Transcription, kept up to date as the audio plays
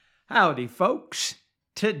Howdy, folks.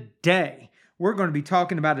 Today, we're going to be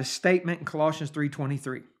talking about a statement in Colossians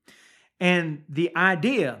 3:23. And the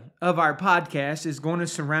idea of our podcast is going to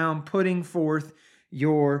surround putting forth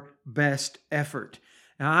your best effort.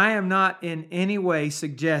 Now, I am not in any way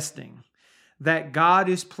suggesting that God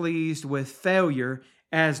is pleased with failure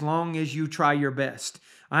as long as you try your best.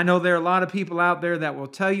 I know there are a lot of people out there that will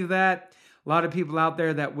tell you that. A lot of people out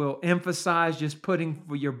there that will emphasize just putting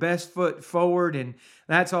your best foot forward and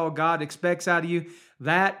that's all God expects out of you.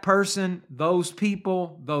 That person, those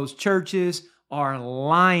people, those churches are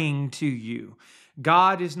lying to you.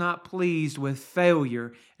 God is not pleased with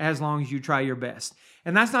failure as long as you try your best.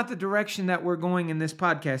 And that's not the direction that we're going in this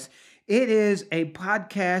podcast. It is a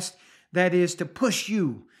podcast that is to push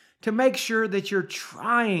you, to make sure that you're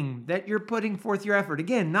trying, that you're putting forth your effort.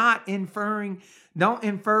 Again, don't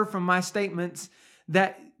infer from my statements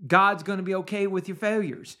that God's going to be okay with your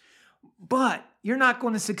failures. But you're not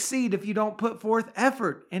going to succeed if you don't put forth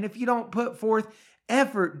effort. And if you don't put forth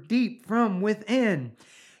effort deep from within.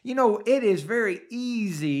 You know, it is very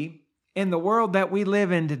easy in the world that we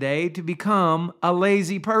live in today to become a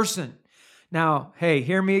lazy person. Now, hey,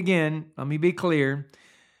 hear me again. Let me be clear.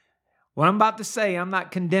 What I'm about to say, I'm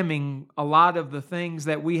not condemning a lot of the things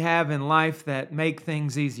that we have in life that make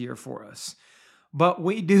things easier for us. But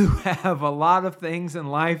we do have a lot of things in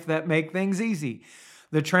life that make things easy.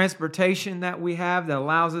 The transportation that we have that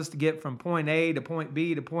allows us to get from point A to point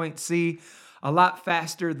B to point C a lot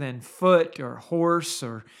faster than foot or horse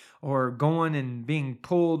or going and being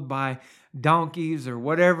pulled by donkeys or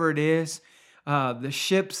whatever it is. The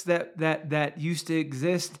ships that used to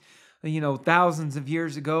exist, thousands of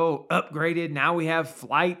years ago, upgraded. Now we have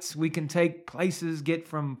flights. We can take places, get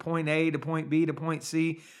from point A to point B to point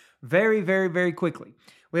C very, very, very quickly.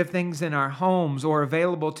 We have things in our homes or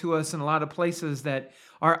available to us in a lot of places that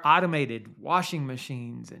are automated, washing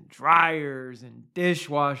machines and dryers and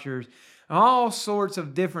dishwashers, all sorts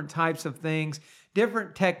of different types of things,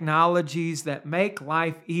 different technologies that make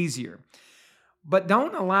life easier. But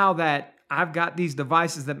don't allow that I've got these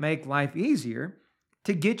devices that make life easier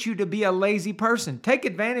to get you to be a lazy person. Take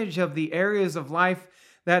advantage of the areas of life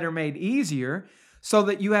that are made easier so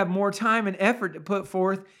that you have more time and effort to put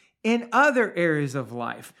forth in other areas of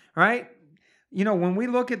life, right? When we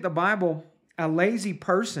look at the Bible, a lazy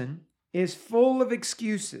person is full of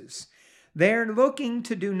excuses. They're looking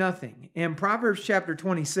to do nothing. In Proverbs chapter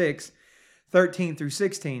 26, 13 through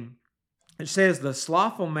 16, it says, "The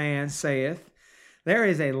slothful man saith, there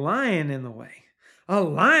is a lion in the way. A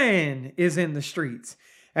lion is in the streets.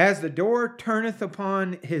 As the door turneth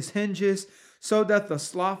upon his hinges, so doth the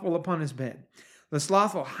slothful upon his bed. The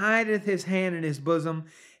slothful hideth his hand in his bosom.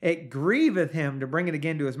 It grieveth him to bring it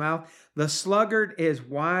again to his mouth. The sluggard is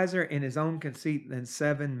wiser in his own conceit than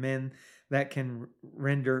 7 men that can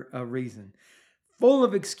render a reason." Full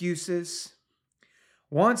of excuses,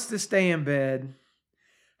 wants to stay in bed,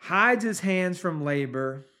 hides his hands from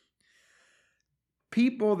labor.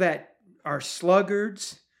 People that are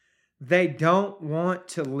sluggards, they don't want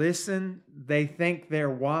to listen. They think they're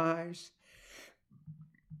wise,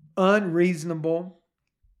 unreasonable.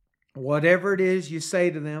 Whatever it is you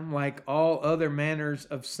say to them, like all other manners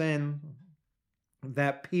of sin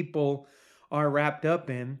that people are wrapped up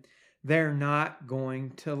in, they're not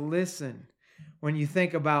going to listen. When you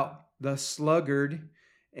think about the sluggard,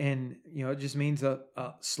 and it just means a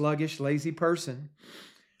sluggish, lazy person,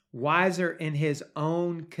 wiser in his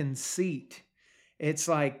own conceit. It's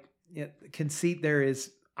like conceit there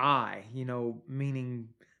is eye,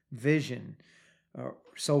 meaning vision, or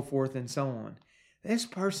so forth and so on. This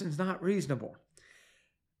person's not reasonable.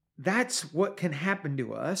 That's what can happen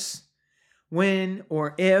to us when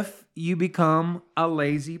or if you become a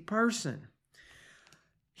lazy person.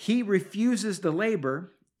 He refuses to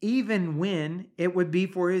labor even when it would be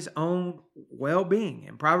for his own well-being.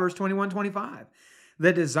 In Proverbs 21:25,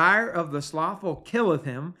 "The desire of the slothful killeth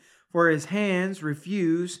him, for his hands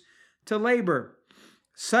refuse to labor."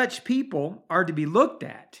 Such people are to be looked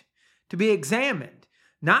at, to be examined,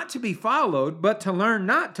 not to be followed, but to learn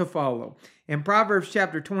not to follow. In Proverbs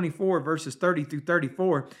chapter 24, verses 30 through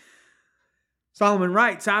 34, Solomon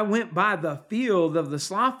writes, "I went by the field of the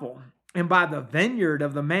slothful, and by the vineyard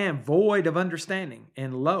of the man void of understanding.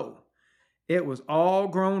 And lo, it was all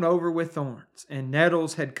grown over with thorns, and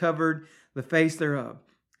nettles had covered the face thereof,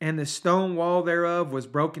 and the stone wall thereof was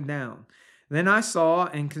broken down. Then I saw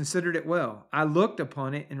and considered it well. I looked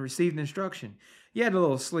upon it and received instruction. Yet a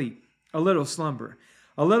little sleep, a little slumber,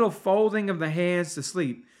 a little folding of the hands to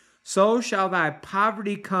sleep. So shall thy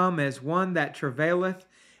poverty come as one that travaileth,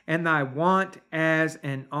 and thy want as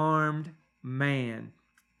an armed man."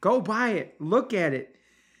 Go by it. Look at it.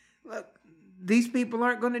 look, these people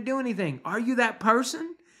aren't going to do anything. Are you that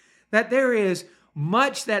person? That there is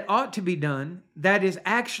much that ought to be done that is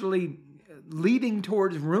actually leading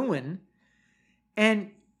towards ruin,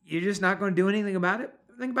 and you're just not going to do anything about it?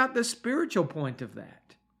 Think about the spiritual point of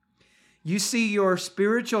that. You see your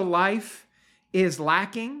spiritual life is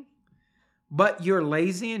lacking, but you're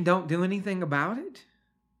lazy and don't do anything about it?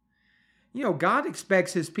 You know, God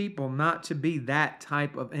expects his people not to be that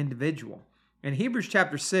type of individual. In Hebrews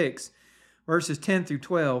chapter 6, verses 10 through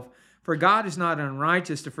 12, for God is not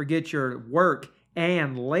unrighteous to forget your work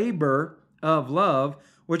and labor of love,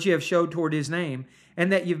 which you have showed toward his name,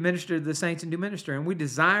 and that you've ministered to the saints and do minister. And we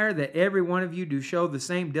desire that every one of you do show the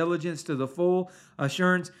same diligence to the full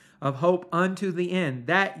assurance of hope unto the end,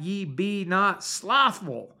 that ye be not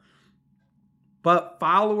slothful, but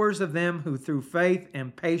followers of them who through faith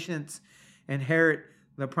and patience inherit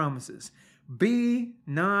the promises. Be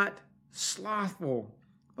not slothful.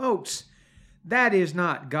 Folks, that is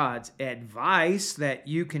not God's advice that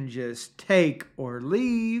you can just take or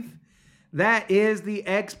leave. That is the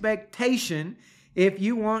expectation, if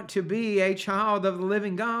you want to be a child of the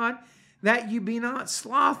living God, that you be not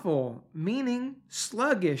slothful, meaning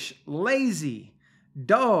sluggish, lazy,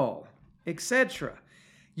 dull, etc.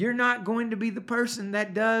 You're not going to be the person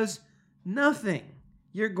that does nothing.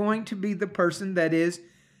 You're going to be the person that is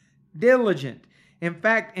diligent. In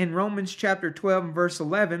fact, in Romans chapter 12 and verse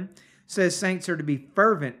 11, says saints are to be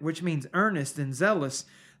fervent, which means earnest and zealous.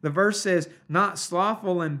 The verse says, not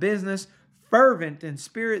slothful in business, fervent in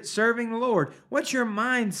spirit, serving the Lord. What's your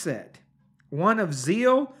mindset? One of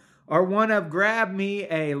zeal or one of grab me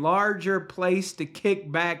a larger place to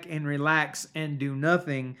kick back and relax and do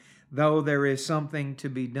nothing, though there is something to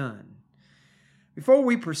be done? Before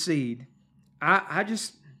we proceed,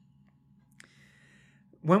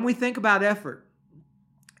 when we think about effort,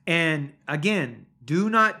 and again, do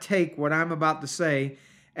not take what I'm about to say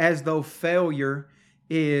as though failure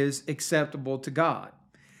is acceptable to God.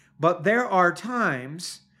 But there are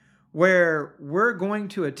times where we're going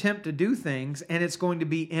to attempt to do things and it's going to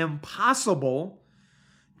be impossible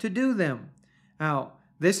to do them. Now,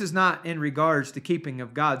 this is not in regards to keeping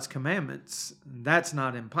of God's commandments. That's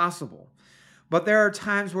not impossible. But there are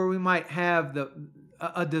times where we might have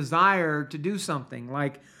a desire to do something,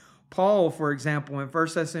 like Paul, for example, in 1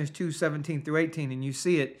 Thessalonians 2, 17 through 18, and you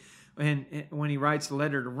see it when he writes the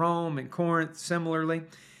letter to Rome and Corinth, similarly.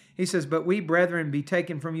 He says, but we, brethren, be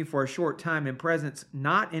taken from you for a short time in presence,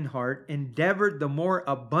 not in heart, endeavored the more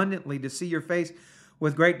abundantly to see your face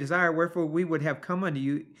with great desire, wherefore we would have come unto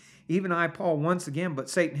you, even I, Paul, once again, but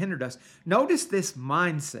Satan hindered us. Notice this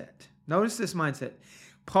mindset.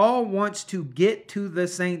 Paul wants to get to the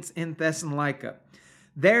saints in Thessalonica.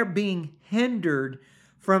 They're being hindered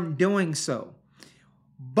from doing so.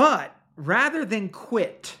 But rather than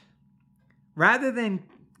quit, rather than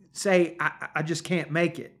say, I just can't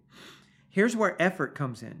make it, here's where effort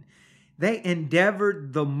comes in. They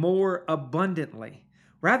endeavored the more abundantly,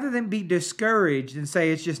 rather than be discouraged and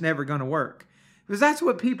say it's just never going to work. Because that's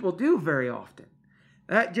what people do very often.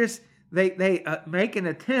 They make an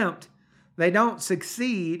attempt, they don't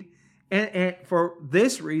succeed, and for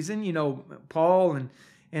this reason, you know, Paul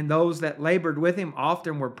and those that labored with him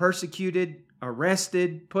often were persecuted,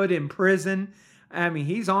 arrested, put in prison. I mean,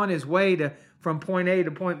 he's on his way from point A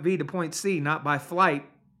to point B to point C, not by flight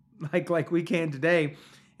like we can today.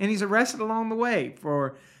 And he's arrested along the way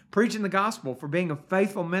for preaching the gospel, for being a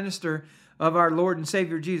faithful minister of our Lord and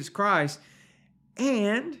Savior Jesus Christ.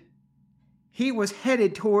 And he was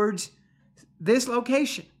headed towards this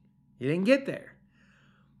location. He didn't get there.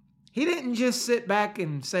 He didn't just sit back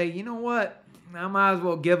and say, you know what? I might as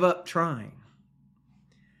well give up trying.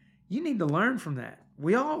 You need to learn from that.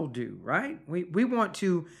 We all do, right? We want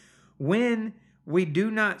to, when we do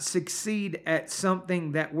not succeed at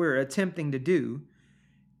something that we're attempting to do,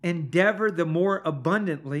 endeavor the more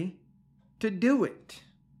abundantly to do it.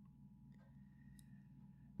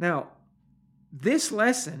 Now, this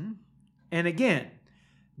lesson, and again,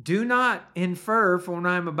 do not infer from what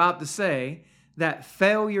I'm about to say that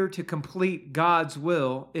failure to complete God's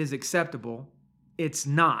will is acceptable. It's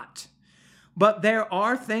not. But there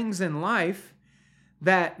are things in life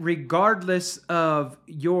that, regardless of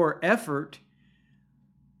your effort,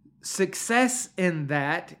 success in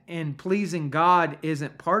that and pleasing God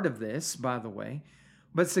isn't part of this, by the way,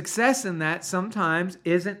 but success in that sometimes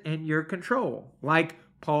isn't in your control, like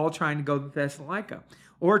Paul trying to go to Thessalonica.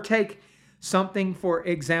 Or take something, for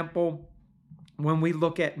example, when we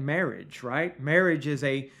look at marriage, right? Marriage is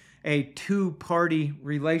a two-party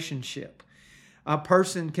relationship. A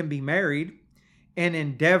person can be married and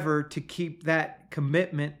endeavor to keep that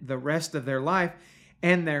commitment the rest of their life,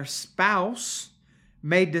 and their spouse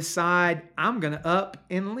may decide, I'm going to up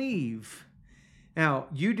and leave. Now,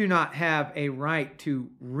 you do not have a right to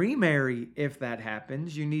remarry if that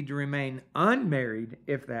happens. You need to remain unmarried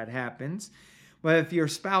if that happens. But if your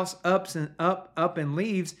spouse up and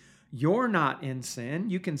leaves, you're not in sin.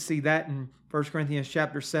 You can see that in 1 Corinthians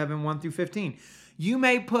chapter 7, 1 through 15. You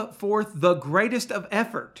may put forth the greatest of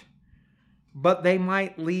effort, but they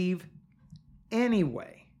might leave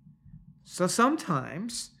anyway. So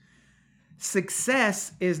sometimes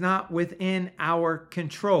success is not within our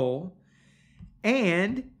control,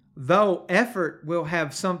 and though effort will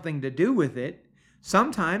have something to do with it,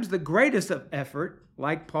 sometimes the greatest of effort,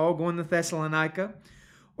 like Paul going to Thessalonica,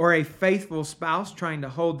 or a faithful spouse trying to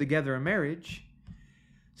hold together a marriage,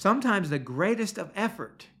 sometimes the greatest of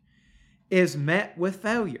effort is met with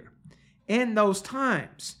failure. In those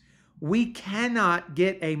times, we cannot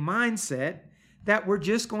get a mindset that we're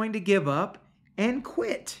just going to give up and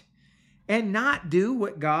quit and not do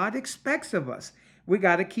what God expects of us. We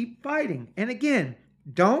got to keep fighting. And again,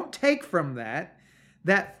 don't take from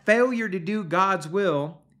that failure to do God's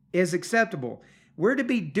will is acceptable. We're to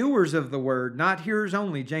be doers of the word, not hearers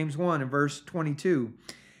only, James 1 and verse 22.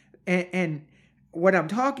 And what I'm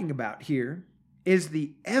talking about here is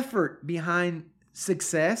the effort behind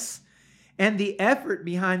success and the effort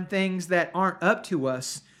behind things that aren't up to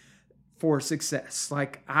us for success.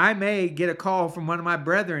 Like I may get a call from one of my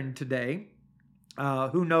brethren today,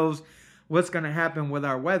 who knows what's going to happen with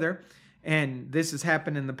our weather. And this has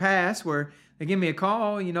happened in the past where they give me a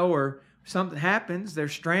call, or something happens, they're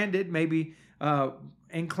stranded, maybe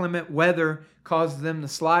inclement weather causes them to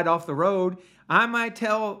slide off the road. I might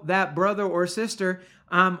tell that brother or sister,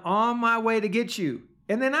 I'm on my way to get you.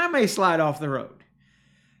 And then I may slide off the road.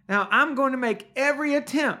 Now, I'm going to make every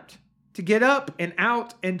attempt to get up and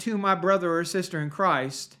out and to my brother or sister in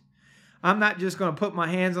Christ. I'm not just going to put my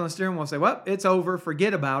hands on the steering wheel and say, well, it's over,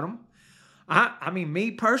 forget about them. I mean,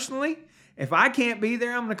 me personally, if I can't be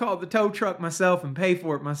there, I'm going to call the tow truck myself and pay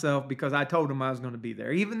for it myself because I told them I was going to be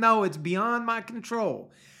there. Even though it's beyond my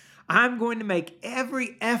control, I'm going to make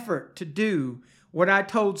every effort to do what I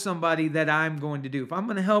told somebody that I'm going to do. If I'm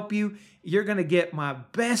going to help you, you're going to get my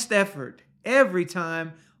best effort every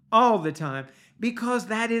time, all the time, because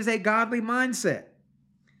that is a godly mindset.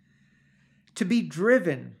 To be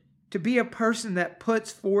driven, to be a person that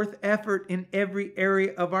puts forth effort in every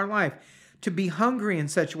area of our life, to be hungry in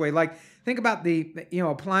such a way. Like, think about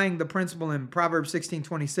applying the principle in Proverbs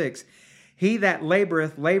 16:26. He that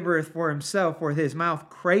laboreth for himself, for his mouth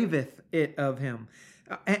craveth it of him.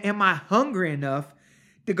 Am I hungry enough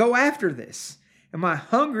to go after this? Am I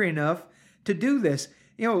hungry enough to do this?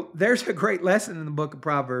 There's a great lesson in the book of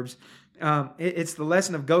Proverbs. It's the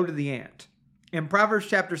lesson of go to the ant. In Proverbs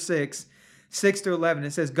chapter 6, 6 to 11,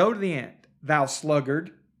 it says, go to the ant, thou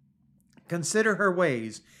sluggard, consider her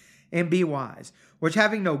ways, and be wise, which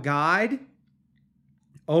having no guide,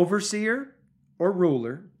 overseer, or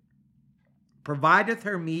ruler, provideth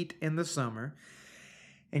her meat in the summer,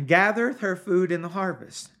 and gathereth her food in the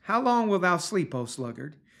harvest. How long wilt thou sleep, O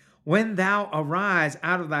sluggard? When thou arise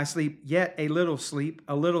out of thy sleep, yet a little sleep,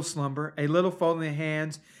 a little slumber, a little folding of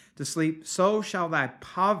hands to sleep, so shall thy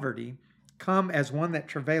poverty come as one that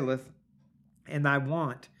travaileth, and thy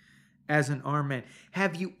want as an armed man.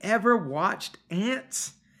 Have you ever watched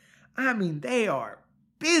ants? I mean, they are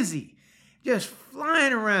busy, just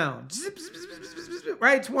flying around. Zip, zip, zip, zip, zip,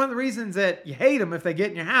 right? It's one of the reasons that you hate them if they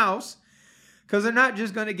get in your house, because they're not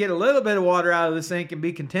just going to get a little bit of water out of the sink and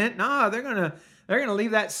be content. No, they're going to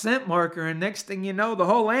leave that scent marker, and next thing you know, the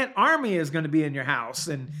whole ant army is going to be in your house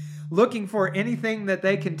and looking for anything that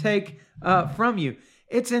they can take from you.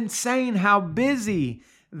 It's insane how busy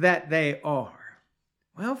that they are.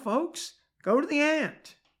 Well, folks, go to the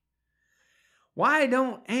ant. Why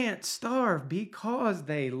don't ants starve? Because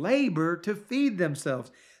they labor to feed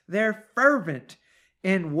themselves. They're fervent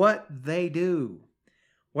in what they do.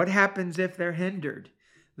 What happens if they're hindered?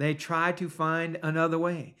 They try to find another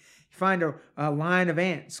way. You find a line of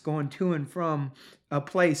ants going to and from a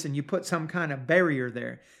place and you put some kind of barrier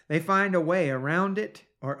there. They find a way around it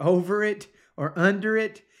or over it or under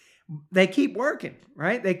it. They keep working,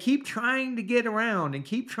 right? They keep trying to get around and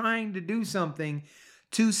keep trying to do something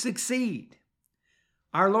to succeed.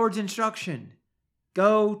 Our Lord's instruction,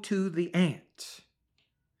 go to the ant.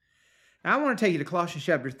 Now, I want to take you to Colossians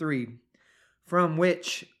chapter 3, from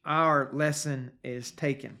which our lesson is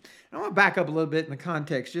taken. I want to back up a little bit in the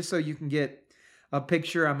context just so you can get a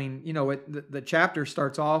picture. I mean, the chapter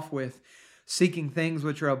starts off with seeking things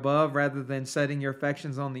which are above rather than setting your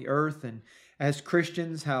affections on the earth. And as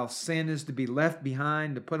Christians, how sin is to be left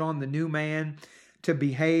behind, to put on the new man, to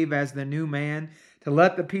behave as the new man, to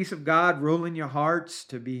let the peace of God rule in your hearts,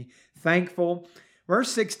 to be thankful.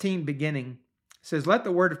 Verse 16 beginning says, let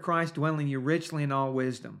the word of Christ dwell in you richly in all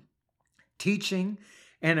wisdom, teaching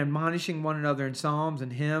and admonishing one another in psalms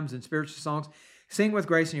and hymns and spiritual songs. Sing with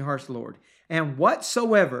grace in your hearts to the Lord. And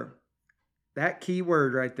whatsoever, that key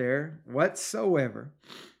word right there, whatsoever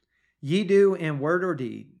ye do in word or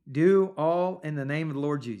deed, do all in the name of the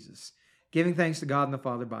Lord Jesus, giving thanks to God and the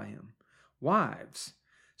Father by him. Wives,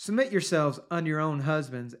 submit yourselves unto your own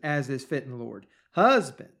husbands as is fit in the Lord.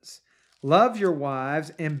 Husbands, love your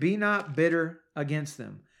wives and be not bitter against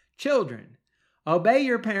them. Children, obey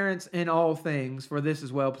your parents in all things, for this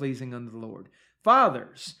is well-pleasing unto the Lord.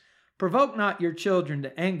 Fathers, provoke not your children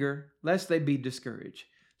to anger, lest they be discouraged.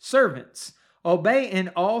 Servants, obey in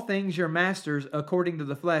all things your masters according to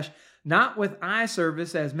the flesh, not with eye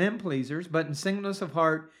service as men pleasers, but in singleness of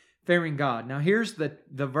heart, fearing God. Now here's the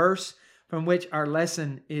verse from which our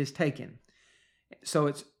lesson is taken. So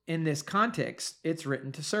it's in this context, it's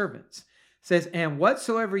written to servants. It says, and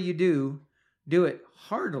whatsoever you do, do it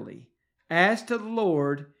heartily, as to the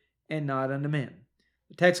Lord and not unto men.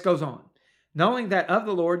 The text goes on. Knowing that of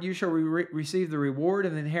the Lord you shall receive the reward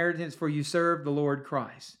and the inheritance, for you serve the Lord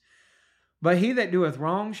Christ. But he that doeth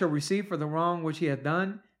wrong shall receive for the wrong which he hath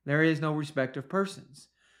done. There is no respect of persons.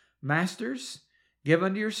 Masters, give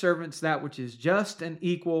unto your servants that which is just and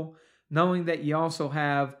equal, knowing that ye also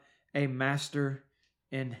have a master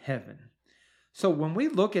in heaven. So when we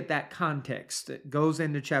look at that context, it goes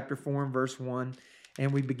into chapter 4 and verse 1,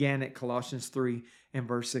 and we began at Colossians 3 and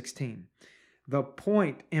verse 16. The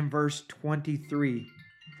point in verse 23,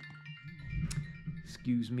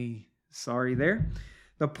 excuse me, sorry there.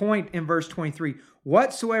 The point in verse 23,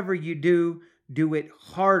 whatsoever you do, do it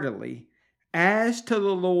heartily, as to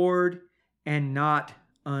the Lord and not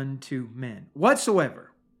unto men.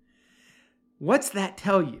 Whatsoever. What's that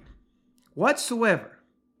tell you? Whatsoever.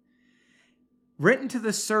 Written to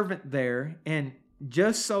the servant there, and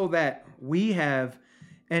just so that we have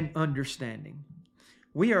an understanding.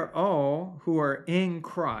 We are all who are in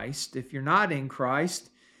Christ. If you're not in Christ,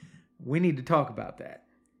 we need to talk about that.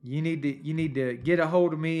 You need to get a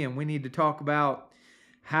hold of me, and we need to talk about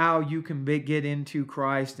how you can get into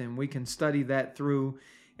Christ, and we can study that through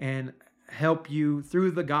and help you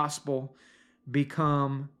through the gospel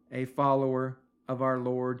become a follower of our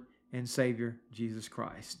Lord and Savior Jesus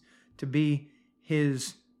Christ, to be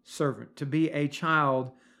his servant, to be a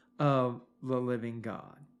child of the living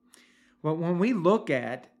God. But when we look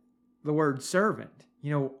at the word servant,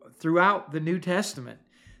 throughout the New Testament,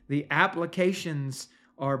 the applications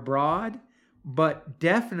are broad, but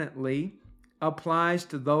definitely applies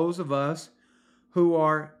to those of us who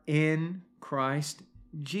are in Christ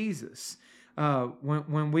Jesus.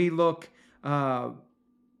 When we look at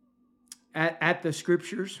the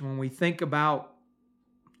scriptures, when we think about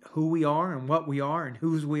who we are and what we are and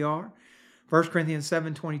whose we are, 1 Corinthians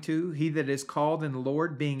 7:22, he that is called in the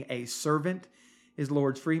Lord, being a servant, is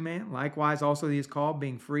Lord's free man. Likewise, also he is called,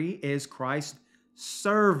 being free, is Christ's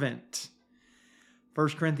servant.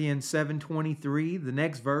 1 Corinthians 7:23, the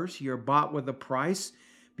next verse, you're bought with a price,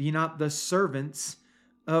 be not the servants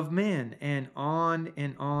of men. And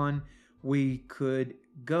on we could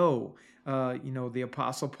go. The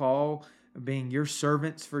Apostle Paul, being your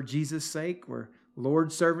servants for Jesus' sake, we're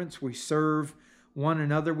Lord's servants, we serve one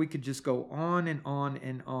another. We could just go on and on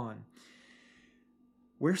and on.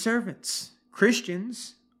 We're servants.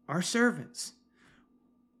 Christians are servants.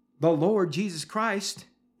 The Lord Jesus Christ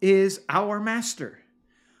is our master.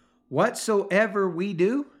 Whatsoever we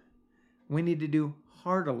do, we need to do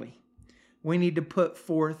heartily. We need to put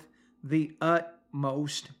forth the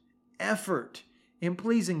utmost effort in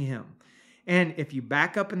pleasing him. And if you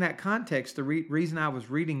back up in that context, the reason I was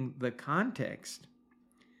reading the context,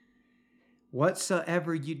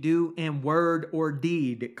 whatsoever you do in word or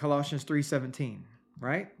deed, Colossians 3:17,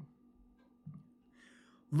 right?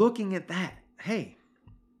 Looking at that, hey,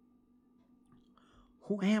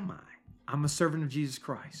 who am I? I'm a servant of Jesus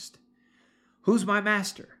Christ. Who's my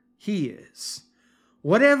master? He is.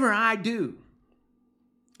 Whatever I do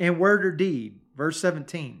in word or deed, verse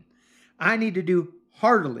 17, I need to do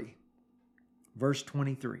heartily, verse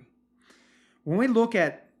 23. When we look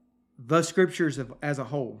at the scriptures as a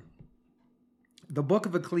whole, the book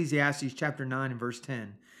of Ecclesiastes, chapter 9 and verse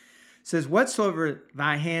 10, says, whatsoever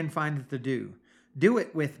thy hand findeth to do, do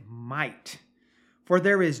it with might. For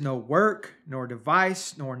there is no work, nor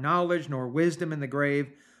device, nor knowledge, nor wisdom in the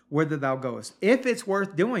grave, whither thou goest. If it's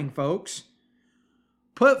worth doing, folks,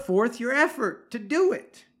 put forth your effort to do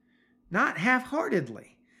it, not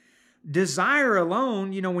half-heartedly. Desire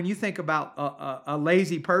alone, when you think about a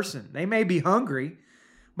lazy person, they may be hungry,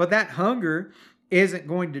 but that hunger isn't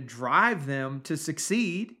going to drive them to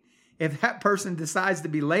succeed. If that person decides to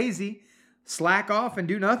be lazy, slack off and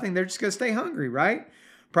do nothing, they're just going to stay hungry, right?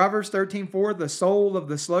 Proverbs 13:4, the soul of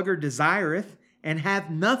the sluggard desireth and hath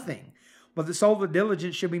nothing, but the soul of the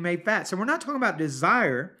diligent shall be made fat. So we're not talking about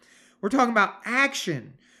desire. We're talking about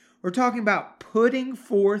action. We're talking about putting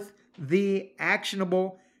forth the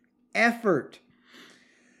actionable effort.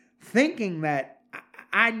 Thinking that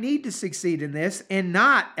I need to succeed in this, and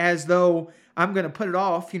not as though I'm going to put it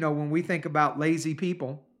off. When we think about lazy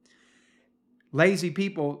people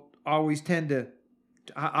always tend to,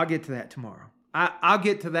 I'll get to that tomorrow. I'll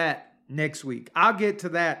get to that next week. I'll get to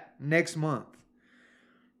that next month.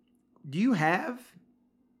 Do you have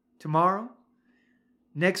tomorrow,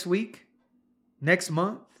 next week, next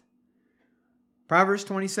month? Proverbs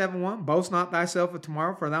 27:1, boast not thyself of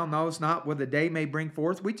tomorrow, for thou knowest not what the day may bring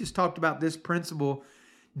forth. We just talked about this principle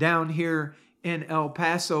down here in El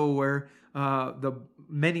Paso, where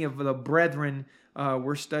many of the brethren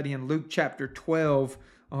were studying Luke chapter 12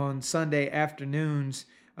 on Sunday afternoons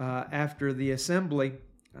after the assembly.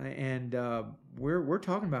 And we're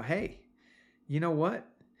talking about, hey, you know what?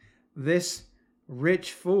 This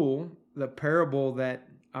rich fool, the parable that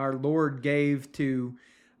our Lord gave to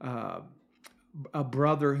a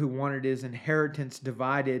brother who wanted his inheritance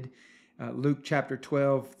divided, Luke chapter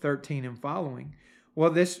 12, 13 and following. Well,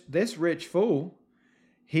 this rich fool,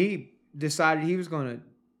 he decided he was going to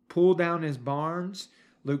pull down his barns,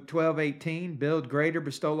 Luke 12:18, build greater,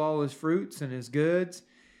 bestow all his fruits and his goods.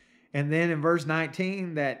 And then in verse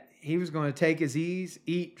 19, that he was going to take his ease,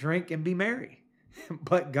 eat, drink, and be merry.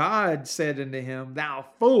 But God said unto him, thou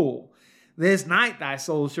fool, this night thy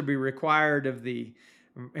soul shall be required of thee.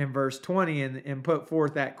 In verse 20, and put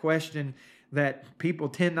forth that question that people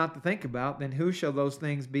tend not to think about, then who shall those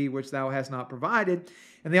things be which thou hast not provided?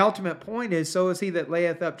 And the ultimate point is, so is he that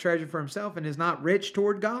layeth up treasure for himself and is not rich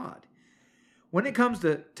toward God. When it comes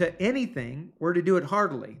to anything, we're to do it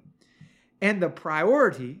heartily. And the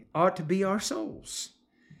priority ought to be our souls.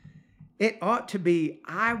 It ought to be,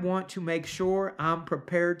 I want to make sure I'm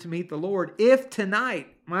prepared to meet the Lord. If tonight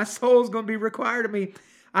my soul is going to be required of me,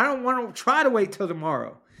 I don't want to try to wait till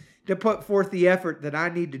tomorrow to put forth the effort that I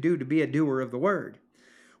need to do to be a doer of the word.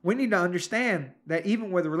 We need to understand that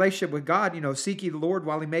even with a relationship with God, seek ye the Lord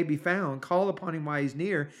while he may be found, call upon him while he's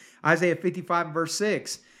near. Isaiah 55 verse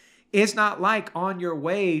 6. It's not like on your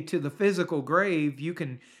way to the physical grave, you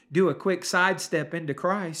can do a quick sidestep into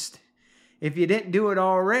Christ. If you didn't do it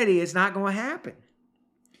already, it's not going to happen.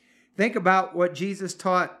 Think about what Jesus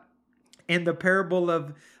taught in the parable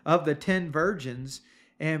of the 10 virgins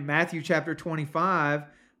in Matthew chapter 25,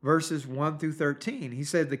 verses 1 through 13. He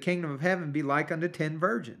said, the kingdom of heaven be like unto 10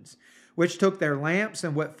 virgins, which took their lamps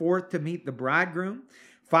and went forth to meet the bridegroom.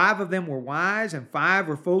 5 of them were wise, and 5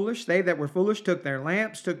 were foolish. They that were foolish took their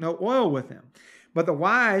lamps, took no oil with them. But the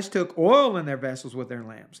wise took oil in their vessels with their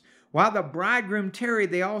lamps. While the bridegroom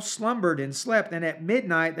tarried, they all slumbered and slept. And at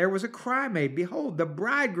midnight there was a cry made, behold, the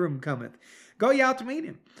bridegroom cometh. Go ye out to meet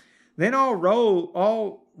him. Then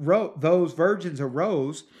those virgins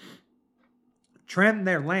arose, trimmed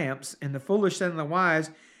their lamps, and the foolish said unto the wise,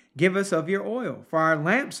 give us of your oil, for our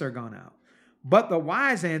lamps are gone out. But the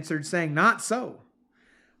wise answered, saying, not so,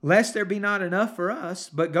 lest there be not enough for us,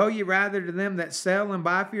 but go ye rather to them that sell and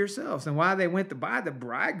buy for yourselves. And while they went to buy, the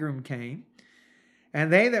bridegroom came,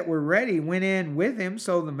 and they that were ready went in with him,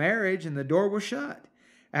 so the marriage and the door was shut.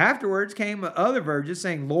 Afterwards came other virgins,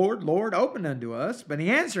 saying, Lord, Lord, open unto us. But he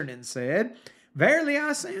answered and said, verily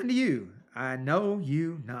I say unto you, I know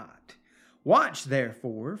you not. Watch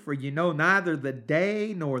therefore, for you know neither the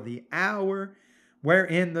day nor the hour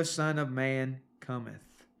wherein the Son of Man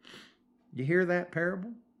cometh. You hear that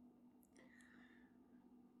parable?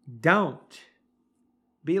 Don't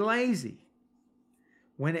be lazy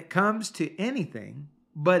when it comes to anything,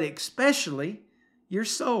 but especially your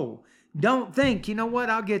soul. Don't think, you know what,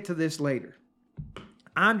 I'll get to this later.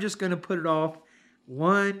 I'm just going to put it off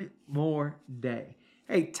one more day.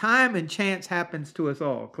 Hey, time and chance happens to us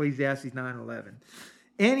all. Ecclesiastes 9:11.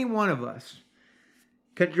 Any one of us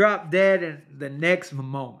could drop dead in the next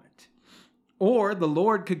moment, or the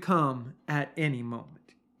Lord could come at any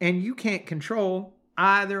moment. And you can't control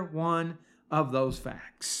either one of those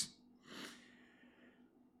facts.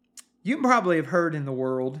 You probably have heard in the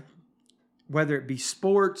world, whether it be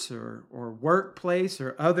sports or workplace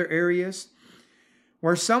or other areas,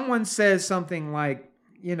 where someone says something like,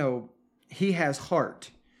 he has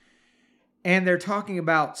heart. And they're talking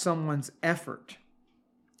about someone's effort.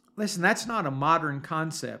 Listen, that's not a modern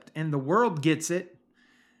concept. And the world gets it.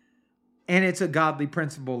 And it's a godly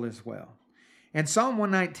principle as well. And Psalm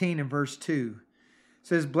 119 and verse 2 It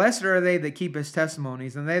says, blessed are they that keep his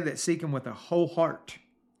testimonies, and they that seek him with a whole heart.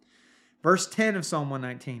 Verse 10 of Psalm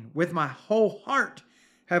 119, with my whole heart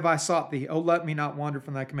have I sought thee. Oh, let me not wander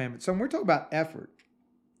from thy commandments. So when we're talking about effort,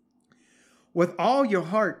 with all your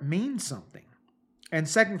heart means something. And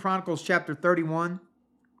 2 Chronicles chapter 31,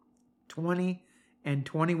 20 and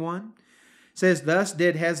 21 says, thus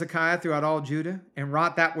did Hezekiah throughout all Judah, and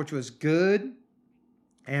wrought that which was good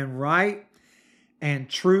and right and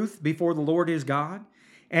truth before the Lord his God.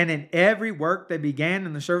 And in every work that began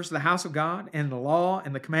in the service of the house of God, and the law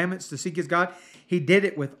and the commandments to seek his God, he did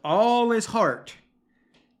it with all his heart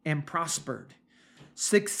and prospered.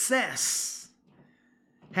 Success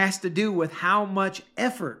has to do with how much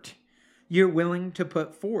effort you're willing to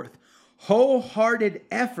put forth. Wholehearted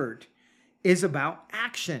effort is about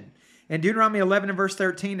action. In Deuteronomy 11 and verse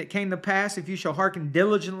 13, it came to pass, if you shall hearken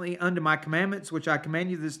diligently unto my commandments, which I command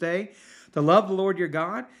you this day, to love the Lord your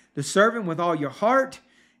God, to serve him with all your heart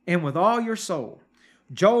and with all your soul.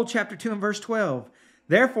 Joel chapter 2 and verse 12,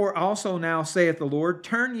 therefore also now saith the Lord,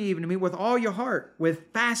 turn ye even to me with all your heart,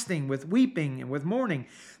 with fasting, with weeping, and with mourning.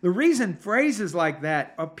 The reason phrases like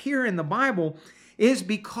that appear in the Bible is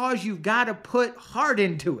because you've got to put heart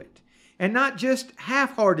into it, and not just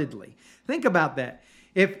half-heartedly. Think about that.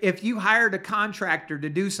 If you hired a contractor to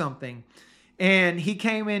do something, and he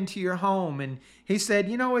came into your home and he said,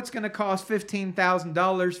 you know, it's going to cost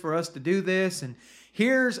 $15,000 for us to do this, and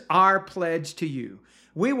here's our pledge to you.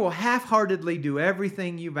 We will half-heartedly do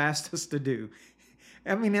everything you've asked us to do.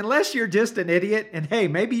 I mean, unless you're just an idiot, and hey,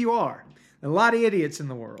 maybe you are. A lot of idiots in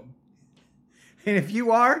the world. And if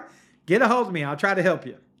you are, get a hold of me. I'll try to help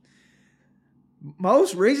you.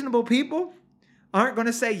 Most reasonable people aren't going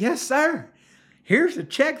to say, yes, sir. Here's a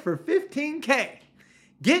check for $15K.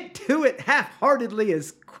 Get to it half-heartedly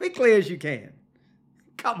as quickly as you can.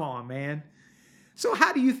 Come on, man. So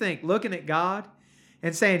how do you think looking at God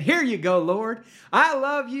and saying, here you go, Lord, I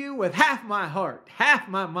love you with half my heart, half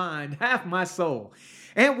my mind, half my soul.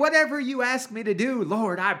 And whatever you ask me to do,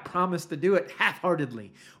 Lord, I promise to do it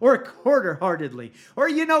half-heartedly or quarter-heartedly. Or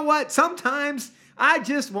you know what? Sometimes I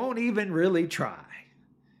just won't even really try.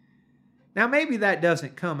 Now, maybe that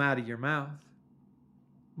doesn't come out of your mouth,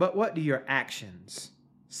 but what do your actions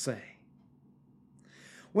say?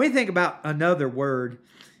 When you think about another word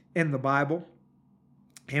in the Bible,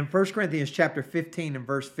 in 1 Corinthians chapter 15 and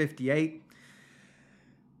verse 58,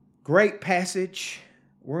 great passage.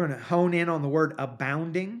 We're going to hone in on the word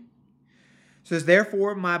abounding. It says,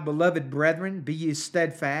 therefore, my beloved brethren, be ye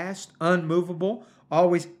steadfast, unmovable,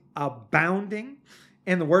 always abounding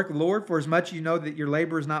in the work of the Lord, for as much as you know that your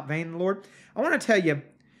labor is not vain in the Lord. I want to tell you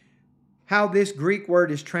how this Greek word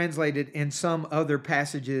is translated in some other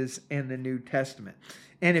passages in the New Testament.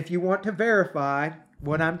 And if you want to verify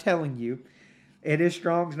what I'm telling you, it is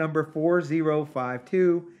Strong's number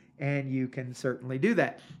 4052, and you can certainly do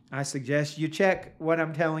that. I suggest you check what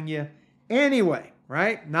I'm telling you anyway,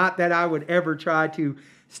 right? Not that I would ever try to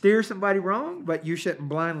steer somebody wrong, but you shouldn't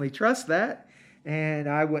blindly trust that, and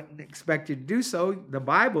I wouldn't expect you to do so. The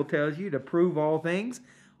Bible tells you to prove all things,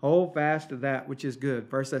 hold fast to that which is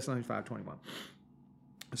good. 1 Thessalonians 5:21.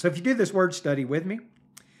 So if you do this word study with me,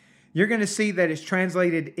 you're going to see that it's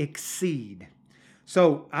translated exceed.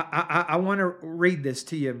 So I want to read this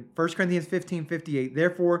to you. 1 Corinthians 15:58.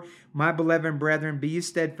 Therefore, my beloved brethren, be ye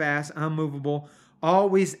steadfast, unmovable,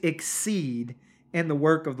 always exceed in the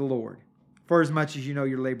work of the Lord. For as much as you know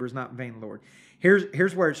your labor is not in vain, Lord.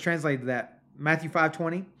 Here's where it's translated that. Matthew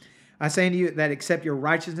 5:20. I say unto you that except your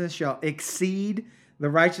righteousness shall exceed the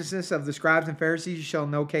righteousness of the scribes and Pharisees, you shall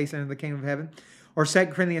in no case enter the kingdom of heaven. Or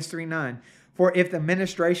 2 Corinthians 3:9. For if the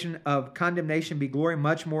ministration of condemnation be glory,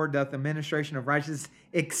 much more doth the ministration of righteousness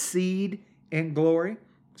exceed in glory.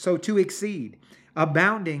 So to exceed.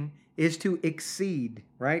 Abounding is to exceed,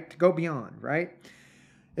 right? To go beyond, right?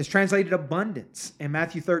 It's translated abundance in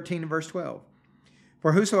Matthew 13 and verse 12.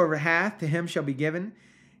 For whosoever hath, to him shall be given,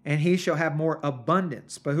 and he shall have more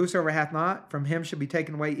abundance. But whosoever hath not, from him shall be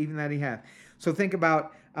taken away even that he hath. So think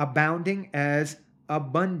about abounding as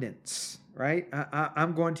abundance, right?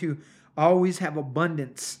 I'm going to always have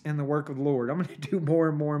abundance in the work of the Lord. I'm going to do more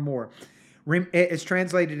and more and more. It's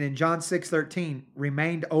translated in John 6:13,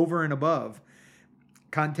 remained over and above.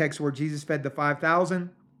 Context where Jesus fed the 5,000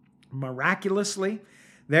 miraculously.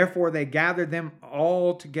 Therefore, they gathered them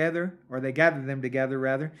together,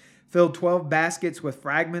 filled 12 baskets with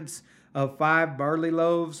fragments of 5 barley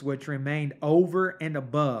loaves, which remained over and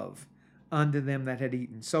above unto them that had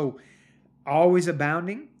eaten. So, always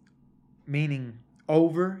abounding, meaning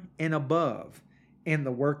over and above in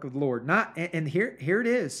the work of the Lord. Here it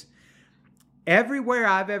is. Everywhere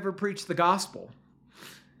I've ever preached the gospel,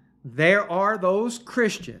 there are those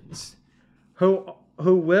Christians who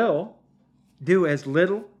will do as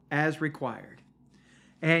little as required.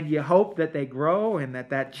 And you hope that they grow and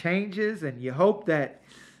that changes, and you hope that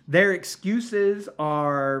their excuses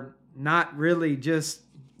are not really just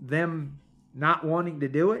them not wanting to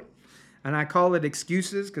do it. And I call it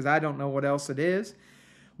excuses because I don't know what else it is.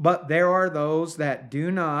 But there are those that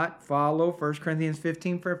do not follow 1 Corinthians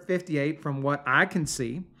 15:58 from what I can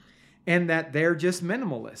see, and that they're just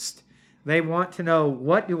minimalist. They want to know,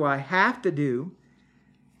 what do I have to do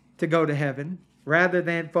to go to heaven, rather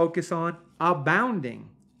than focus on abounding,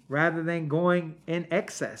 rather than going in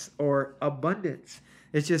excess or abundance.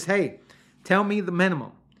 It's just, hey, tell me the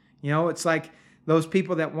minimum. It's like those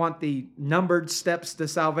people that want the numbered steps to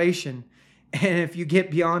salvation. And if you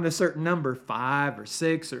get beyond a certain number, 5 or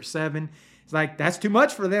 6 or 7, it's like, that's too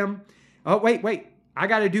much for them. Oh, wait. I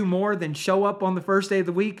got to do more than show up on the first day of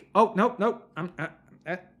the week. Oh, nope.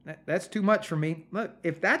 That's too much for me. Look,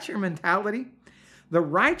 if that's your mentality, the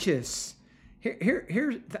righteous,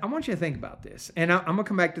 here's, I want you to think about this. And I'm going to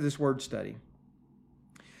come back to this word study.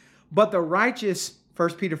 But the righteous, 1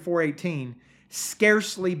 Peter 4:18,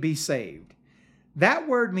 scarcely be saved. That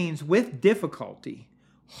word means with difficulty,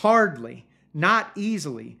 hardly, not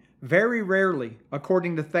easily, very rarely,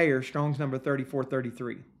 according to Thayer, Strong's number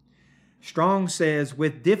 3433. Strong says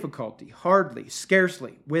with difficulty, hardly,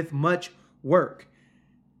 scarcely, with much work.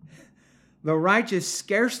 The righteous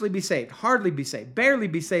scarcely be saved, hardly be saved, barely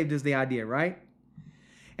be saved is the idea, right?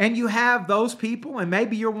 And you have those people, and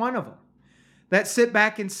maybe you're one of them, that sit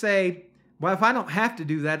back and say, well, if I don't have to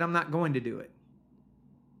do that, I'm not going to do it.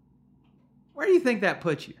 Where do you think that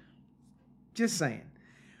puts you? Just saying.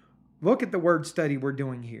 Look at the word study we're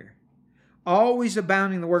doing here. Always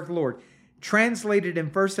abounding in the work of the Lord. Translated in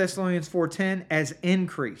 1 Thessalonians 4:10 as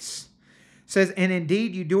increase. It says, and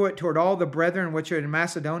indeed you do it toward all the brethren which are in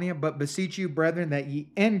Macedonia, but beseech you, brethren, that ye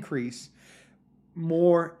increase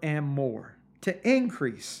more and more. To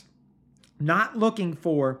increase. Not looking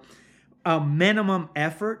for a minimum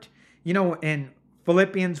effort. In Philemon,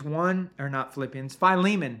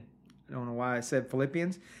 I don't know why I said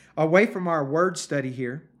Philippians. Away from our word study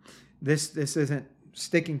here, this isn't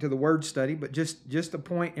sticking to the word study, but just a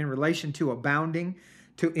point in relation to abounding,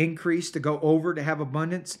 to increase, to go over, to have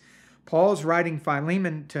abundance. Paul's writing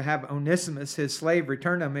Philemon to have Onesimus, his slave,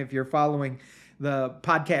 return to him. If you're following the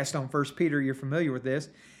podcast on 1 Peter, you're familiar with this.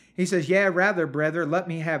 He says, yeah, rather, brother, let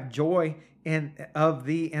me have joy of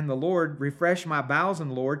thee in the Lord, refresh my bowels in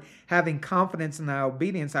the Lord, having confidence in thy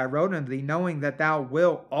obedience, I wrote unto thee, knowing that thou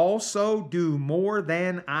wilt also do more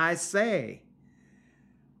than I say.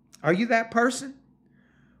 Are you that person?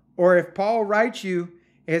 Or if Paul writes you,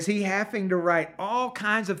 is he having to write all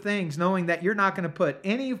kinds of things, knowing that you're not going to put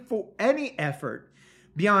any effort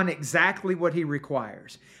beyond exactly what he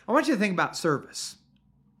requires? I want you to think about service.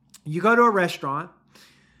 You go to a restaurant.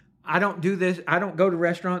 I don't do this. I don't go to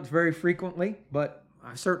restaurants very frequently, but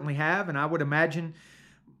I certainly have. And I would imagine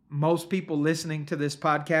most people listening to this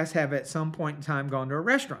podcast have at some point in time gone to a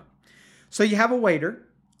restaurant. So you have a waiter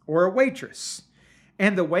or a waitress.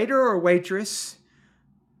 And the waiter or waitress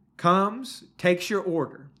comes, takes your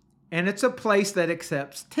order. And it's a place that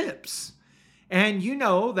accepts tips. And you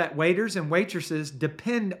know that waiters and waitresses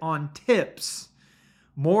depend on tips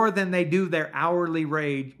more than they do their hourly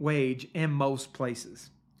wage in most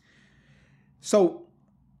places. So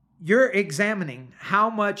you're examining,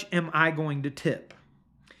 how much am I going to tip?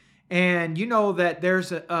 And you know that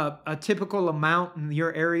there's a typical amount in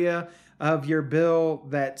your area of your bill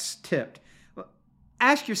that's tipped.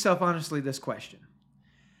 Ask yourself honestly this question.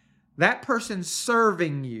 That person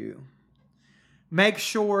serving you, make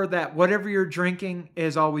sure that whatever you're drinking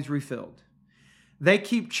is always refilled. They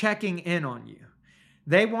keep checking in on you.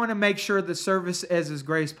 They want to make sure the service is as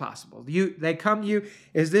great as possible. They come to you,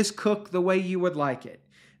 is this cooked the way you would like it?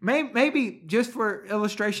 Maybe just for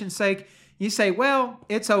illustration's sake, you say, well,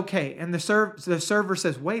 it's okay. And the server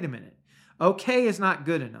says, wait a minute. Okay is not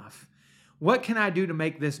good enough. What can I do to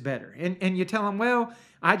make this better? And you tell them, well,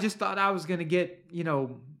 I just thought I was going to get,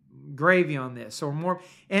 gravy on this or more.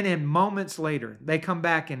 And then moments later, they come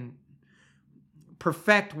back and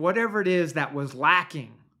perfect whatever it is that was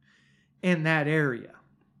lacking in that area.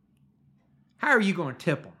 How are you going to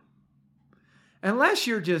tip them? Unless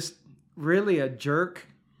you're just really a jerk,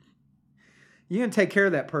 you're going to take care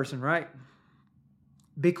of that person, right?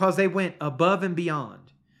 Because they went above and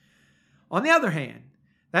beyond. On the other hand,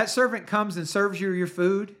 that servant comes and serves you your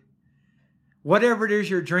food. Whatever it is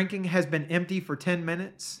you're drinking has been empty for 10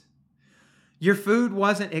 minutes. Your food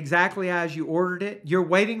wasn't exactly as you ordered it. You're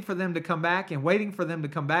waiting for them to come back and waiting for them to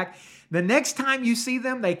come back. The next time you see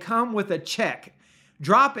them, they come with a check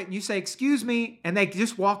drop it and you say, excuse me, and they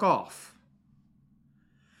just walk off.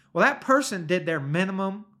 Well, that person did their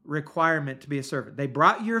minimum requirement to be a servant. They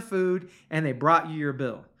brought you your food and they brought you your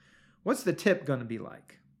bill. What's the tip going to be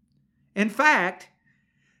like? In fact,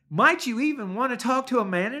 might you even want to talk to a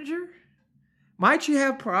manager? Might you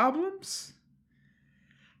have problems?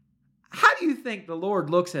 How do you think the Lord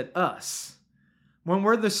looks at us when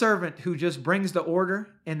we're the servant who just brings the order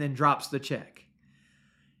and then drops the check?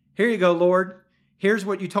 Here you go, Lord. Here's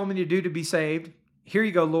what you told me to do to be saved. Here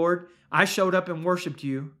you go, Lord. I showed up and worshiped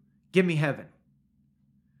you. Give me heaven.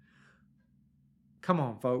 Come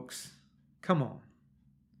on, folks. Come on.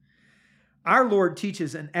 Our Lord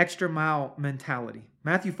teaches an extra mile mentality.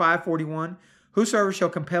 Matthew 5:41, whosoever shall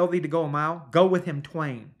compel thee to go a mile, go with him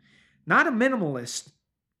twain. Not a minimalist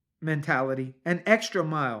mentality, an extra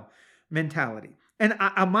mile mentality. And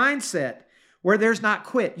a mindset where there's not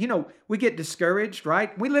quit. You know, we get discouraged,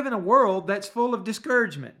 right? We live in a world that's full of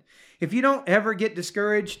discouragement. If you don't ever get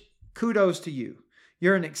discouraged, kudos to you.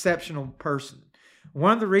 You're an exceptional person.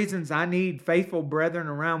 One of the reasons I need faithful brethren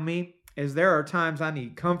around me is there are times I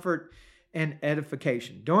need comfort and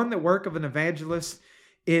edification. Doing the work of an evangelist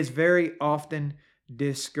is very often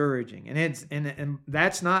discouraging. And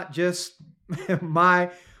that's not just my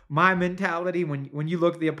mentality. When you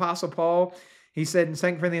look at the Apostle Paul, he said in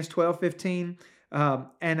 2 Corinthians 12:15,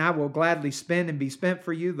 and I will gladly spend and be spent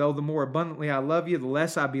for you, though the more abundantly I love you, the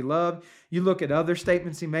less I be loved. You look at other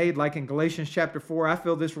statements he made, like in Galatians chapter 4. I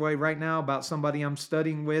feel this way right now about somebody I'm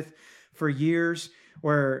studying with for years,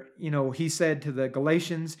 where, he said to the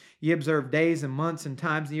Galatians, ye observe days and months and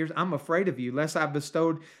times and years. I'm afraid of you, lest I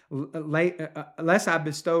bestowed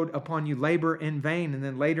upon you labor in vain. And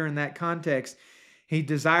then later in that context, he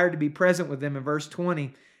desired to be present with them in verse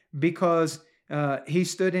 20 because he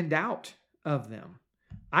stood in doubt of them.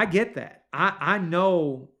 I get that. I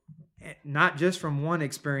know, not just from one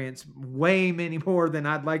experience, way many more than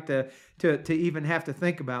I'd like to even have to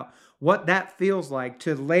think about, what that feels like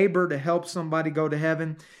to labor to help somebody go to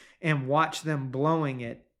heaven and watch them blowing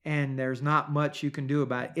it, and there's not much you can do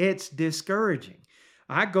about it. It's discouraging.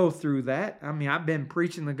 I go through that. I mean, I've been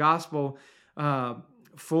preaching the gospel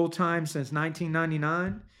full-time since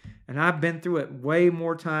 1999, and I've been through it way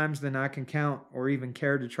more times than I can count or even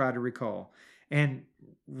care to try to recall. And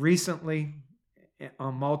recently,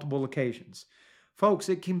 on multiple occasions. Folks,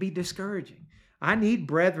 it can be discouraging. I need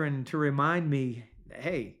brethren to remind me,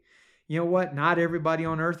 hey, you know what? Not everybody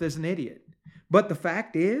on earth is an idiot. But the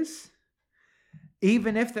fact is,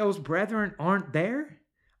 even if those brethren aren't there,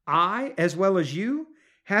 I, as well as you,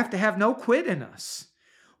 have to have no quit in us.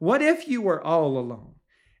 What if you were all alone?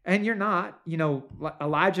 And you're not.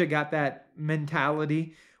 Elijah got that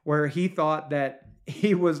mentality where he thought that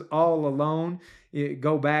he was all alone. You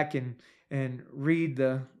go back and read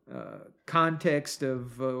the context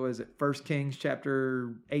of, 1 Kings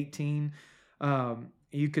chapter 18.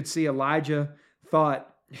 You could see Elijah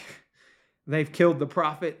thought, they've killed the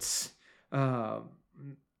prophets.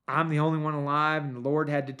 I'm the only one alive. And the Lord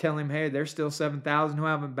had to tell him, hey, there's still 7,000 who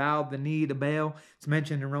haven't bowed the knee to Baal. It's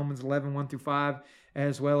mentioned in Romans 11, 1-5,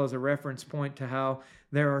 as well as a reference point to how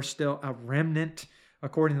there are still a remnant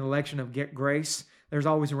according to the election of grace. There's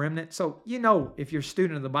always a remnant. So, if you're a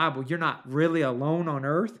student of the Bible, you're not really alone on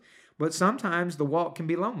earth, but sometimes the walk can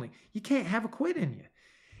be lonely. You can't have a quit in you.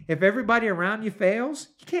 If everybody around you fails,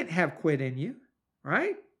 you can't have quit in you,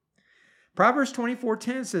 right? Proverbs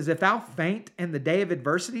 24:10 says, if thou faint in the day of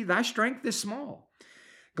adversity, thy strength is small.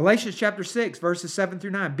 Galatians chapter 6, verses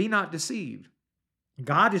 7-9, be not deceived.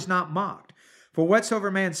 God is not mocked. For whatsoever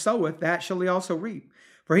man soweth, that shall he also reap.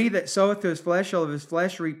 For he that soweth to his flesh shall of his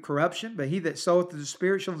flesh reap corruption, but he that soweth to the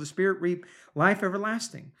Spirit shall of the Spirit reap life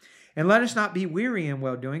everlasting. And let us not be weary in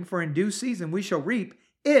well-doing, for in due season we shall reap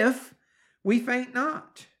if we faint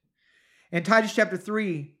not. In Titus chapter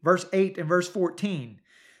 3, verse 8 and verse 14,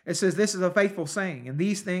 it says, this is a faithful saying, and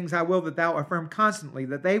these things I will that thou affirm constantly,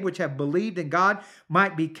 that they which have believed in God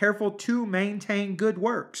might be careful to maintain good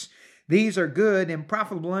works. These are good and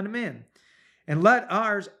profitable unto men. And let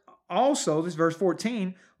ours also, this is verse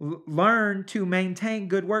 14, learn to maintain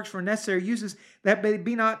good works for necessary uses, that they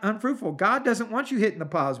be not unfruitful. God doesn't want you hitting the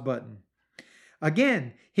pause button.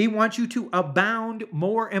 Again, he wants you to abound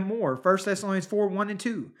more and more. 1 Thessalonians 4,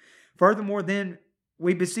 1-2. Furthermore, then,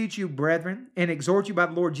 we beseech you, brethren, and exhort you by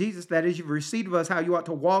the Lord Jesus, that as you've received of us how you ought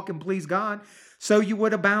to walk and please God, so you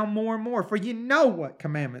would abound more and more. For you know what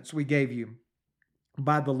commandments we gave you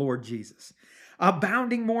by the Lord Jesus.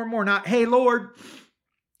 Abounding more and more. Not, hey, Lord,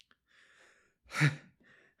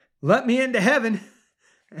 let me into heaven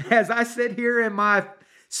as I sit here in my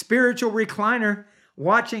spiritual recliner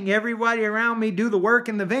watching everybody around me do the work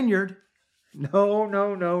in the vineyard. No,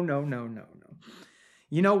 no, no, no, no, no, no.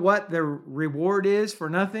 You know what the reward is for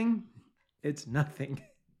nothing? It's nothing.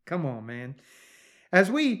 Come on, man.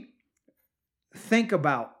 As we think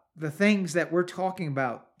about the things that we're talking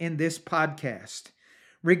about in this podcast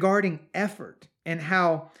regarding effort and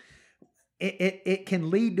how it can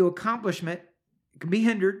lead to accomplishment, it can be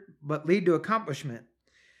hindered, but lead to accomplishment.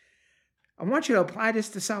 I want you to apply this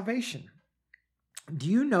to salvation. Do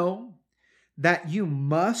you know that you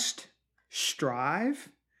must strive,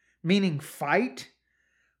 meaning fight,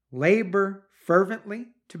 labor fervently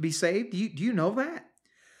to be saved? Do you know that?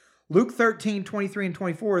 Luke 13, 23 and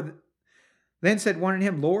 24, then said one unto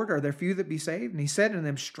him, Lord, are there few that be saved? And he said unto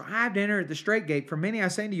them, strive to enter at the strait gate, for many, I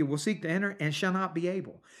say to you, will seek to enter and shall not be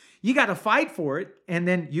able. You got to fight for it. And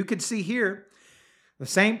then you could see here the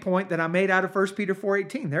same point that I made out of 1 Peter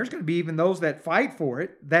 4:18. There's going to be even those that fight for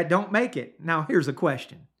it that don't make it. Now, here's a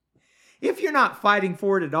question. If you're not fighting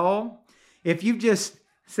for it at all, if you've just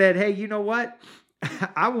said, hey, you know what?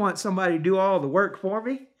 I want somebody to do all the work for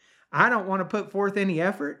me. I don't want to put forth any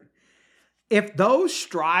effort. If those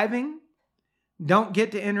striving don't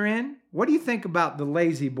get to enter in, what do you think about the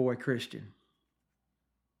lazy boy Christian?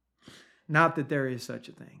 Not that there is such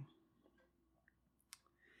a thing.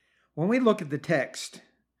 When we look at the text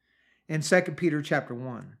in 2 Peter chapter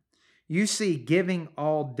 1, you see giving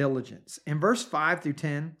all diligence. In verse 5 through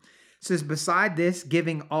 10, it says, beside this,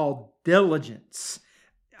 giving all diligence.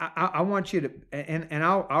 I want you to, and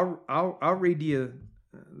I'll read you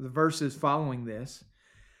the verses following this,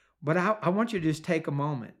 but I want you to just take a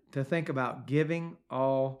moment to think about giving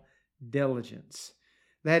all diligence.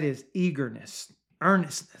 That is eagerness,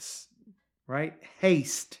 earnestness, right?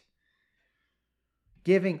 Haste.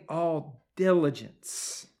 Giving all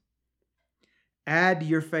diligence. Add to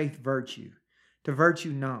your faith virtue, to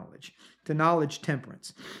virtue knowledge, to knowledge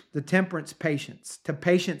temperance, to temperance patience, to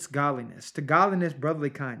patience godliness, to godliness brotherly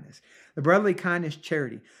kindness, the brotherly kindness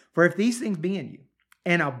charity. For if these things be in you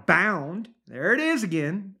and abound, there it is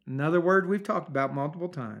again, another word we've talked about multiple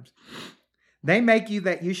times, they make you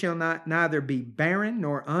that you shall not neither be barren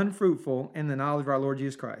nor unfruitful in the knowledge of our Lord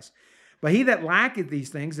Jesus Christ. But he that lacketh these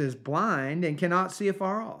things is blind and cannot see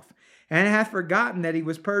afar off, and hath forgotten that he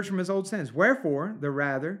was purged from his old sins. Wherefore, the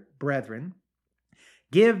rather, brethren,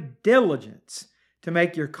 give diligence to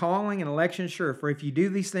make your calling and election sure. For if you do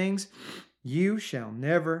these things, you shall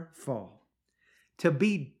never fall. To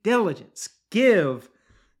be diligent, give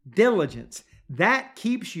diligence. That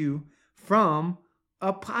keeps you from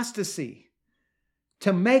apostasy.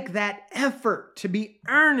 To make that effort, to be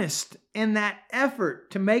earnest in that effort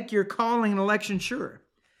to make your calling and election sure.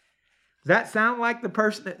 Does that sound like the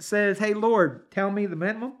person that says, hey, Lord, tell me the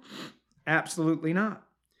minimum? Absolutely not.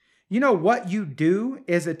 You know what you do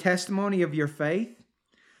is a testimony of your faith.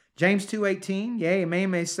 James 2:18, yea, a man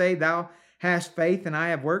may say, thou hast faith and I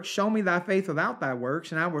have works. Show me thy faith without thy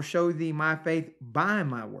works, and I will show thee my faith by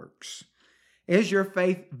my works. Is your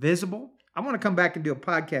faith visible? I want to come back and do a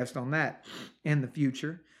podcast on that in the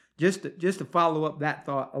future, just to follow up that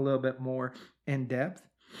thought a little bit more in depth.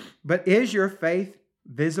 But is your faith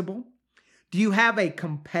visible? Do you have a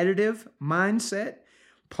competitive mindset?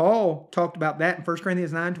 Paul talked about that in 1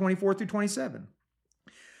 Corinthians 9:24 through 27.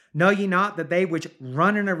 Know ye not that they which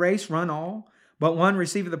run in a race run all, but one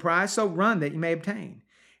receiveth the prize? So run that ye may obtain.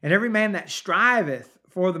 And every man that striveth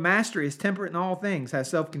for the mastery is temperate in all things, has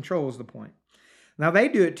self-control is the point. Now they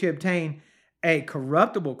do it to obtain a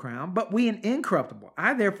corruptible crown, but we an incorruptible.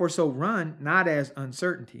 I therefore so run, not as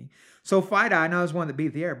uncertainty. So fight I, not as one that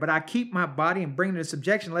beat the air, but I keep my body and bring it into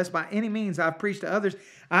subjection, lest by any means I've preached to others,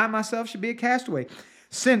 I myself should be a castaway.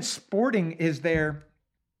 Since sporting is there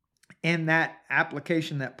in that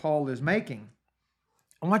application that Paul is making,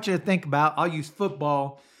 I want you to think about, I'll use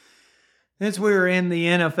football. Since we were in the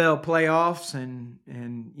NFL playoffs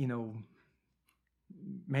and you know,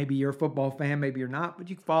 maybe you're a football fan, maybe you're not, but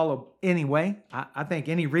you can follow anyway. I think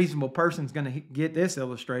any reasonable person's going to get this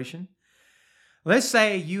illustration. Let's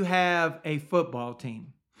say you have a football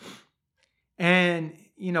team and,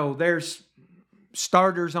 you know, there's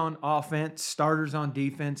starters on offense, starters on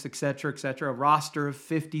defense, et cetera, a roster of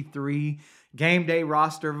 53, game day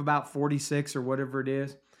roster of about 46 or whatever it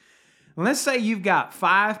is. And let's say you've got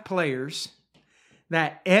 5 players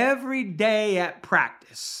that every day at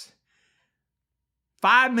practice,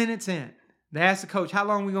 5 minutes in, they ask the coach, how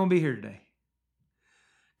long are we going to be here today?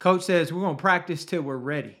 Coach says, we're going to practice till we're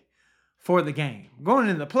ready for the game. Going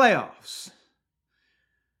into the playoffs.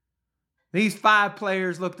 These 5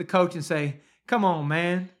 players look at the coach and say, come on,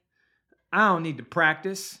 man. I don't need to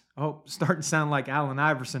practice. Oh, starting to sound like Allen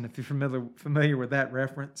Iverson if you're familiar with that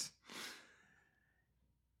reference.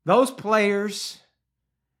 Those players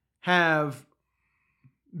have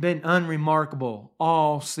been unremarkable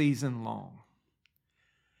all season long.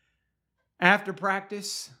 After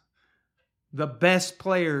practice, the best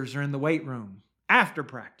players are in the weight room after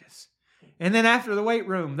practice. And then after the weight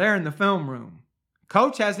room, they're in the film room.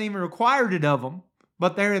 Coach hasn't even required it of them,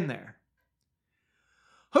 but they're in there.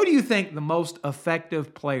 Who do you think the most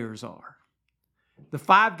effective players are? The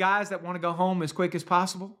 5 guys that want to go home as quick as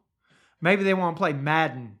possible? Maybe they want to play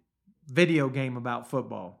Madden video game about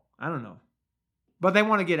football. I don't know. But they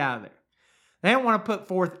want to get out of there. They don't want to put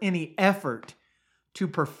forth any effort to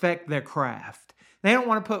perfect their craft. They don't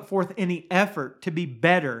want to put forth any effort to be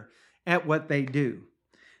better at what they do.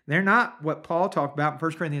 They're not what Paul talked about in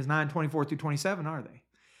 1 Corinthians 9, 24 through 27, are they?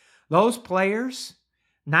 Those players,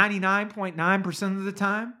 99.9% of the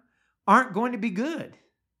time, aren't going to be good.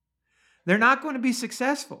 They're not going to be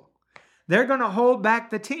successful. They're going to hold back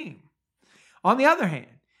the team. On the other hand,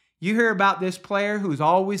 you hear about this player who's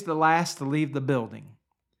always the last to leave the building.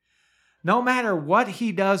 No matter what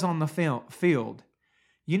he does on the field,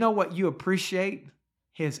 you know what you appreciate?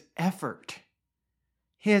 His effort.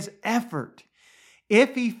 His effort.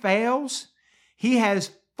 If he fails, he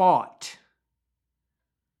has fought.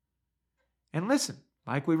 And listen,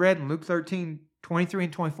 like we read in Luke 13, 23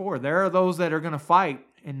 and 24, there are those that are going to fight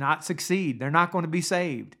and not succeed. They're not going to be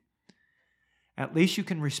saved. At least you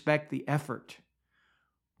can respect the effort.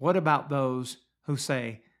 What about those who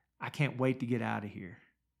say, I can't wait to get out of here?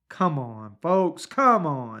 Come on, folks, come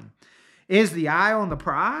on. Is the eye on the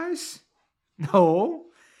prize? No.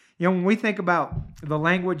 You know, when we think about the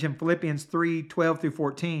language in Philippians 3, 12 through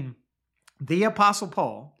 14, the Apostle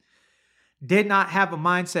Paul did not have a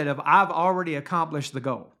mindset of, I've already accomplished the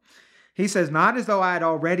goal. He says, not as though I had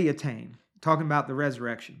already attained, talking about the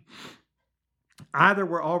resurrection. Either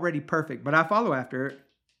were already perfect, but I follow after it,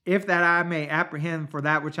 if that I may apprehend for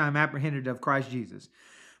that which I am apprehended of Christ Jesus.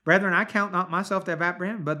 Brethren, I count not myself to have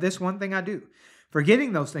apprehended, but this one thing I do,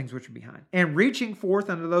 forgetting those things which are behind, and reaching forth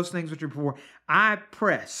unto those things which are before, I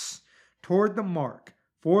press toward the mark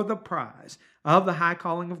for the prize of the high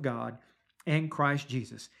calling of God in Christ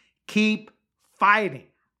Jesus. Keep fighting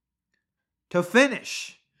to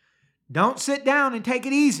finish. Don't sit down and take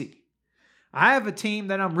it easy. I have a team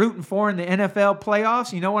that I'm rooting for in the NFL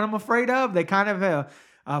playoffs. You know what I'm afraid of? They kind of have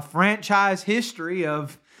a franchise history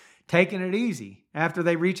of taking it easy after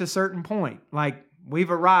they reach a certain point. Like,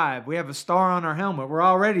 we've arrived. We have a star on our helmet. We're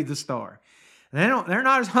already the star. They're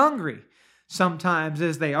not as hungry sometimes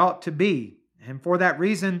as they ought to be. And for that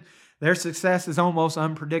reason, their success is almost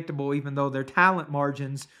unpredictable, even though their talent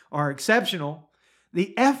margins are exceptional.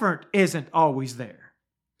 The effort isn't always there.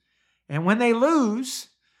 And when they lose,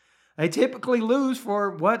 they typically lose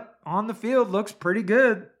for what on the field looks pretty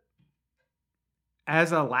good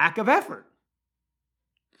as a lack of effort.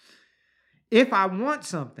 If I want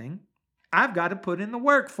something, I've got to put in the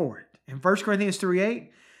work for it. In 1 Corinthians 3:8,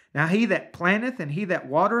 now he that planteth and he that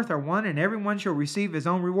watereth are one, and everyone shall receive his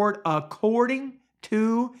own reward according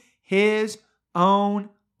to his own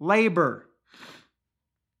labor.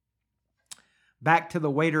 Back to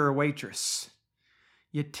the waiter or waitress.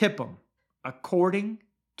 You tip them according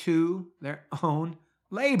to their own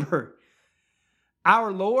labor.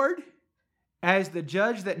 Our Lord, as the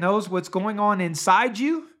judge that knows what's going on inside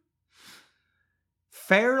you,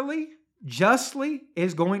 fairly, justly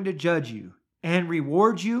is going to judge you and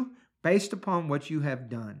reward you based upon what you have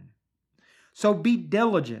done. So be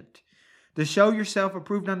diligent to show yourself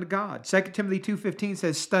approved unto God. 2 Timothy 2:15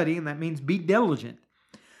 says study, and that means be diligent.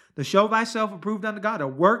 To show thyself approved unto God, a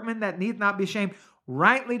workman that needs not be ashamed,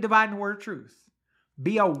 rightly dividing the word of truth.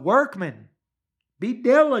 Be a workman. Be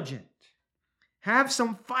diligent. Have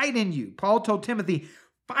some fight in you. Paul told Timothy,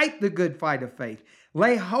 fight the good fight of faith.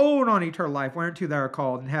 Lay hold on eternal life, whereunto thou art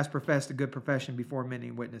called, and hast professed a good profession before many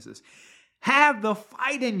witnesses. Have the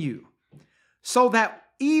fight in you, so that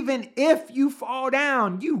even if you fall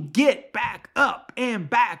down, you get back up and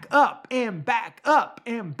back up and back up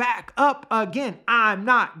and back up again. I'm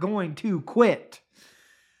not going to quit.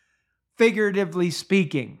 Figuratively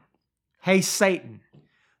speaking, hey, Satan,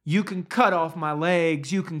 you can cut off my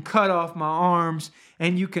legs, you can cut off my arms,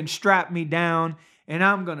 and you can strap me down, and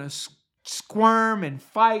I'm going to squirm and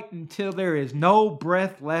fight until there is no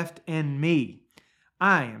breath left in me.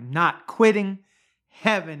 I am not quitting.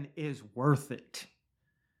 Heaven is worth it.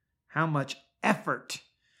 How much effort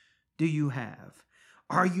do you have?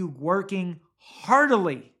 Are you working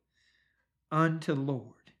heartily unto the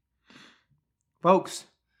Lord? Folks,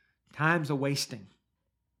 time's a wasting.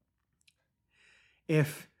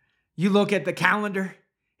 If you look at the calendar,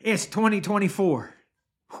 it's 2024.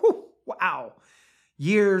 Whew, wow.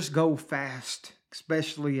 Years go fast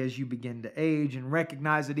especially as you begin to age and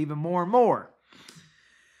recognize it even more and more.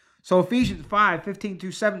 So Ephesians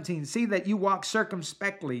 5:15-17, see that you walk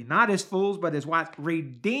circumspectly, not as fools, but as wise,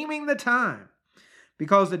 redeeming the time,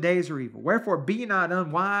 because the days are evil. Wherefore be not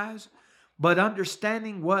unwise, but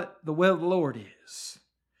understanding what the will of the Lord is.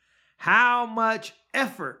 How much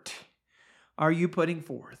effort are you putting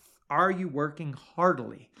forth? Are you working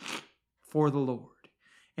heartily for the Lord?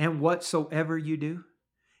 And whatsoever you do,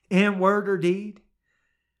 in word or deed,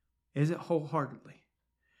 is it wholeheartedly?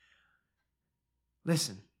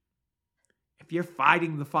 Listen, if you're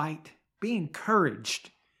fighting the fight, be encouraged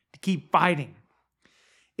to keep fighting.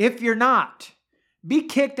 If you're not, be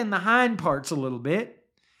kicked in the hind parts a little bit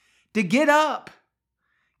to get up,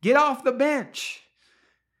 get off the bench,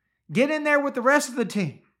 get in there with the rest of the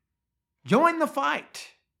team, join the fight.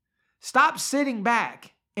 Stop sitting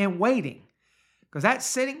back and waiting, because that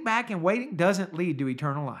sitting back and waiting doesn't lead to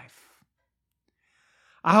eternal life.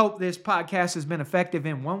 I hope this podcast has been effective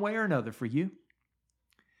in one way or another for you.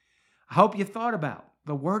 I hope you thought about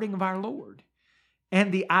the wording of our Lord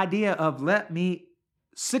and the idea of let me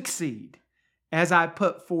succeed as I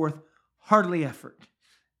put forth heartily effort,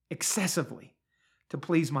 excessively, to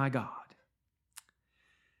please my God.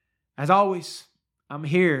 As always, I'm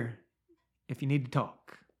here if you need to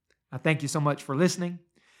talk. I thank you so much for listening.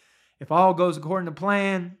 If all goes according to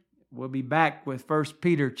plan, we'll be back with 1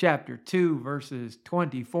 Peter chapter 2, verses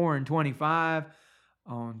 24 and 25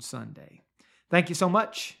 on Sunday. Thank you so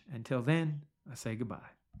much. Until then, I say goodbye.